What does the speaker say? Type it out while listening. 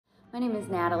My name is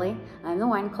Natalie. I'm the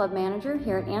wine club manager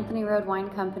here at Anthony Road Wine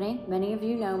Company. Many of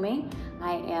you know me.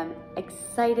 I am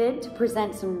excited to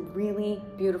present some really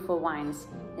beautiful wines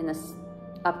in this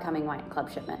upcoming wine club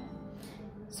shipment.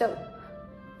 So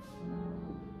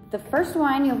the first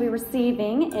wine you'll be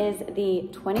receiving is the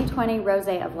 2020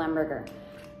 Rosé of Lemberger.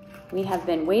 We have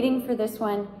been waiting for this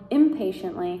one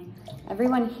impatiently.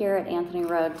 Everyone here at Anthony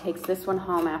Road takes this one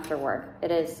home after work.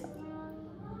 It is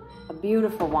a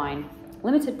beautiful wine.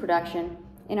 Limited production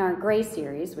in our gray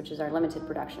series, which is our limited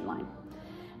production line.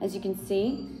 As you can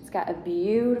see, it's got a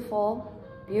beautiful,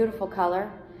 beautiful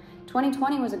color.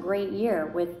 2020 was a great year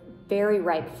with very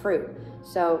ripe fruit.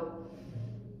 So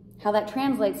how that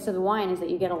translates to the wine is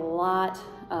that you get a lot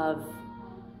of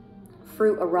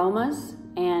fruit aromas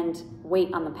and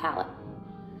weight on the palate.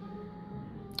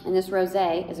 And this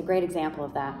rosé is a great example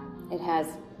of that. It has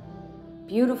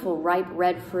beautiful ripe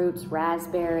red fruits,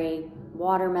 raspberry,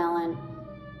 watermelon,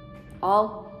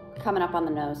 all coming up on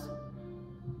the nose.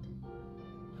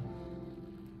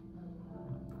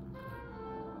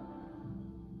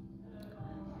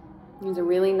 It's a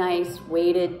really nice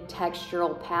weighted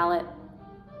textural palate,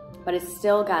 but it's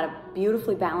still got a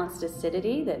beautifully balanced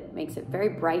acidity that makes it very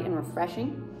bright and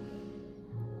refreshing.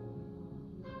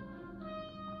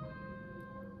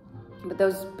 But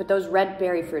those red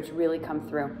berry fruits really come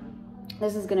through.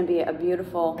 This is going to be a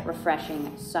beautiful,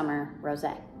 refreshing summer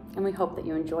rosé, and we hope that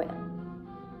you enjoy it.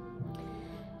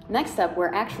 Next up,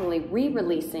 we're actually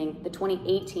re-releasing the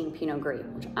 2018 Pinot Gris,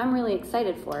 which I'm really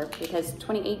excited for because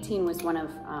 2018 was one of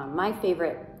my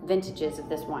favorite vintages of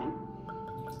this wine.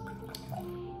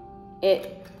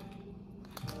 It,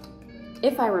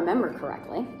 if I remember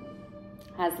correctly,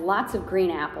 has lots of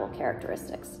green apple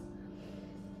characteristics.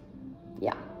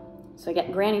 Yeah, so I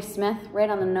get Granny Smith right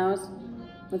on the nose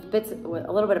with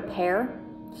a little bit of pear,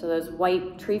 so those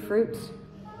white tree fruits.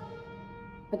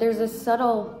 But there's a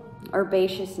subtle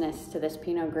herbaceousness to this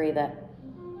Pinot Gris that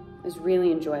is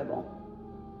really enjoyable.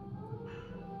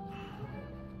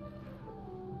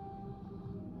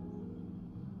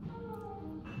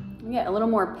 You get a little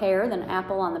more pear than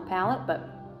apple on the palate, but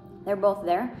they're both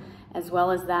there, as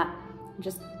well as that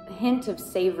just hint of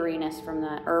savoriness from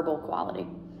the herbal quality.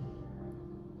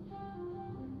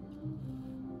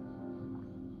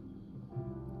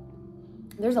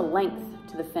 There's a length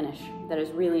to the finish that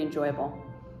is really enjoyable.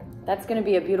 That's going to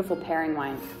be a beautiful pairing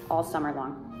wine all summer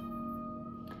long.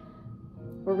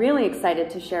 We're really excited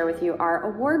to share with you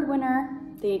our award winner,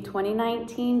 the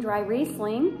 2019 Dry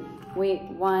Riesling. We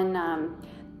won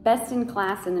Best in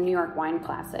Class in the New York Wine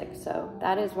Classic. So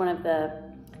that is one of the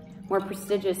more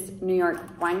prestigious New York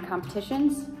wine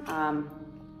competitions. And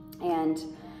our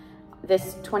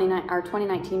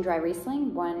 2019 Dry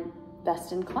Riesling won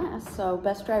Best in Class. So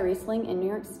Best Dry Riesling in New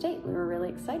York State, we were really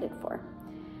excited for.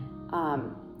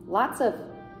 Lots of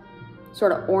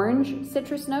sort of orange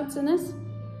citrus notes in this,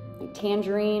 like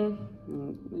tangerine,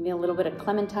 maybe a little bit of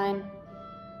clementine,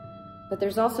 but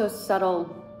there's also subtle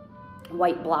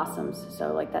white blossoms,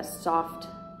 so like that soft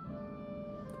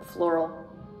floral.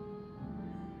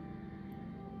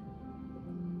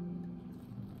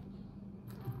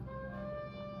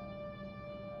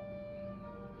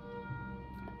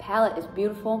 The palate is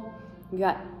beautiful. You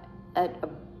got a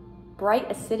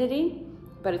bright acidity,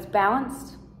 but it's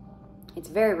balanced. It's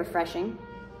very refreshing.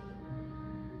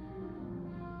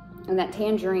 And that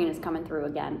tangerine is coming through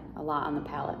again a lot on the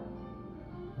palate.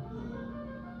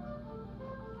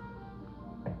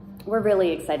 We're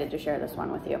really excited to share this one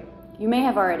with you. You may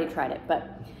have already tried it,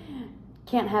 but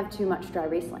can't have too much Dry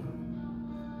Riesling.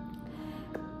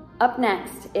 Up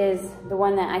next is the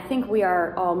one that I think we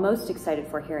are all most excited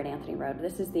for here at Anthony Road.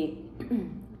 This is the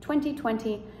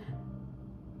 2020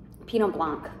 Pinot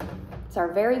Blanc. It's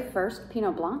our very first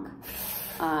Pinot Blanc.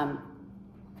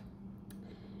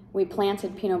 We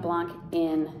planted Pinot Blanc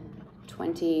in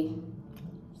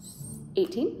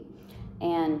 2018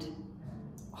 and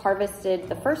harvested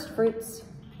the first fruits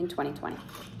in 2020.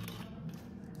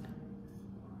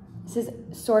 This is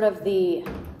sort of the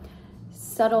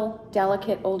subtle,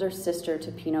 delicate older sister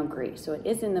to Pinot Gris. So it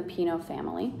is in the Pinot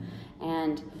family,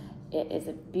 and it is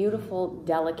a beautiful,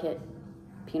 delicate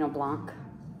Pinot Blanc.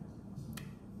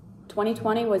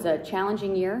 2020 was a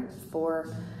challenging year for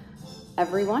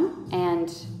everyone,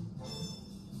 and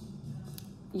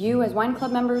you as wine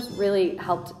club members really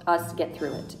helped us get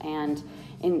through it. And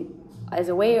as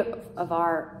a way of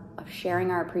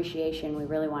sharing our appreciation, we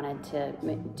really wanted to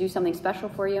do something special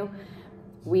for you.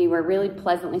 We were really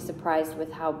pleasantly surprised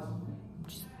with how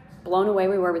blown away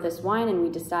we were with this wine, and we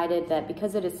decided that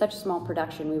because it is such small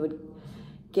production, we would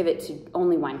give it to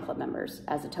only wine club members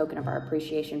as a token of our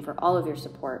appreciation for all of your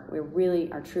support. We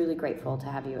really are truly grateful to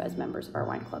have you as members of our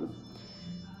wine club.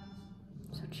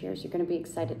 So cheers, you're gonna be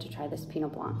excited to try this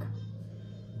Pinot Blanc.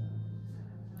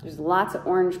 There's lots of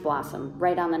orange blossom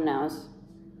right on the nose.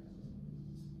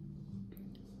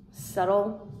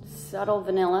 Subtle, subtle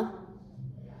vanilla.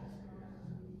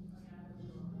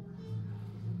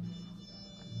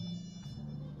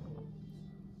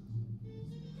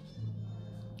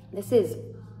 This is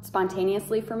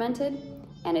spontaneously fermented,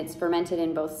 and it's fermented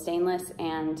in both stainless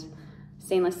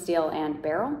steel and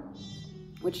barrel,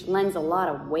 which lends a lot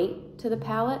of weight to the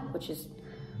palate, which is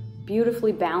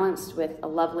beautifully balanced with a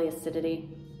lovely acidity.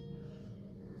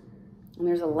 And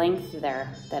there's a length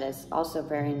there that is also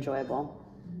very enjoyable.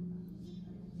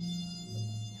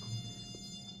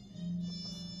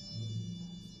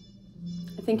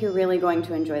 I think you're really going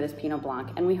to enjoy this Pinot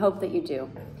Blanc, and we hope that you do,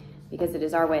 because it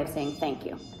is our way of saying thank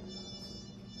you.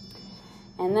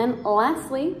 And then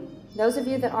lastly, those of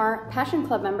you that are Passion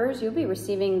Club members, you'll be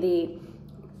receiving the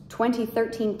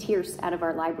 2013 Tierce out of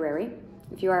our library.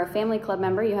 If you are a family club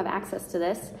member, you have access to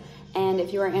this. And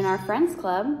if you are in our Friends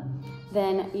Club,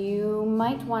 then you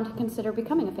might want to consider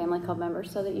becoming a family club member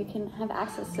so that you can have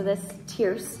access to this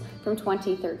Tierce from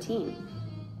 2013.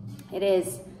 It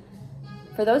is,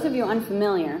 for those of you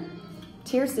unfamiliar,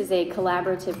 Tierce is a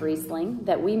collaborative Riesling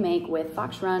that we make with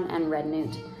Fox Run and Red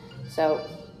Newt. So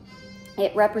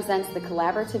it represents the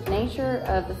collaborative nature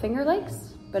of the Finger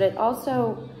Lakes, but it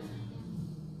also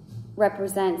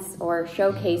represents or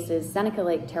showcases Seneca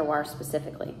Lake terroir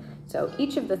specifically. So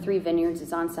each of the 3 vineyards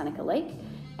is on Seneca Lake,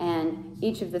 and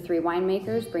each of the 3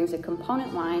 winemakers brings a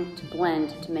component wine to blend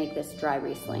to make this dry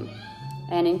Riesling.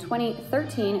 And in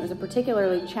 2013, it was a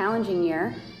particularly challenging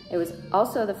year. It was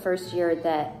also the first year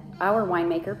that our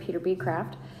winemaker, Peter B.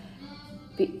 Kraft,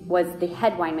 was the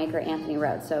head winemaker, Anthony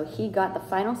Road. So he got the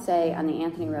final say on the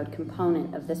Anthony Road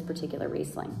component of this particular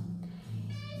Riesling.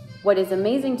 What is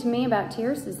amazing to me about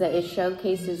Tierce is that it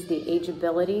showcases the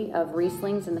ageability of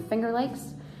Rieslings in the Finger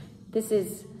Lakes. This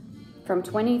is from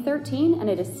 2013, and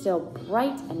it is still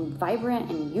bright and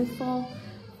vibrant and youthful,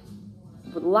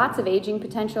 with lots of aging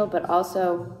potential, but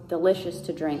also delicious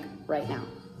to drink right now.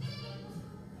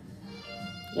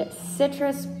 Yet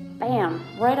citrus, bam,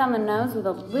 right on the nose with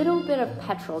a little bit of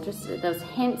petrol, just those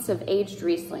hints of aged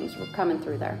Rieslings were coming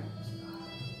through there.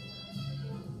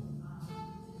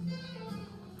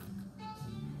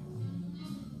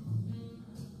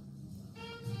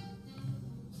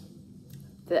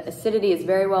 The acidity is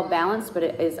very well balanced, but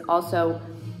it is also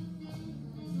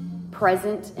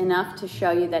present enough to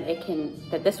show you that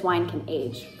that this wine can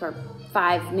age for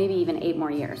 5, maybe even 8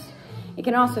 more years. It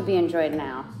can also be enjoyed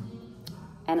now,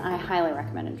 and I highly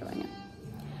recommend enjoying it.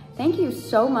 Thank you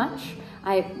so much.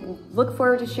 I look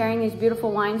forward to sharing these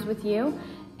beautiful wines with you,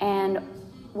 and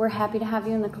we're happy to have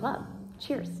you in the club.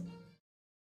 Cheers.